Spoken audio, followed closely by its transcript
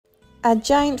A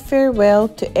giant farewell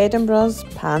to Edinburgh's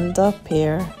panda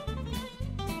pair.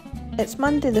 It's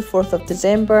Monday the 4th of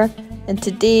December and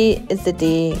today is the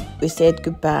day we said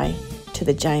goodbye to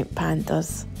the giant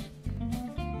pandas.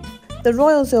 The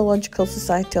Royal Zoological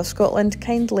Society of Scotland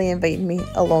kindly invited me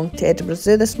along to Edinburgh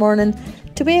Zoo this morning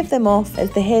to wave them off as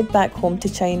they head back home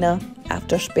to China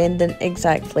after spending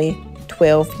exactly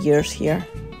 12 years here.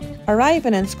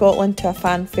 Arriving in Scotland to a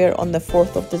fanfare on the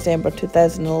 4th of December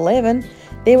 2011,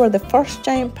 they were the first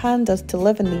giant pandas to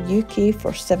live in the UK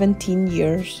for 17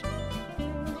 years.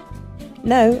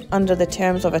 Now, under the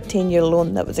terms of a 10-year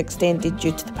loan that was extended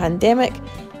due to the pandemic,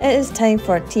 it is time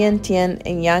for Tian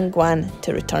and Guang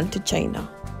to return to China.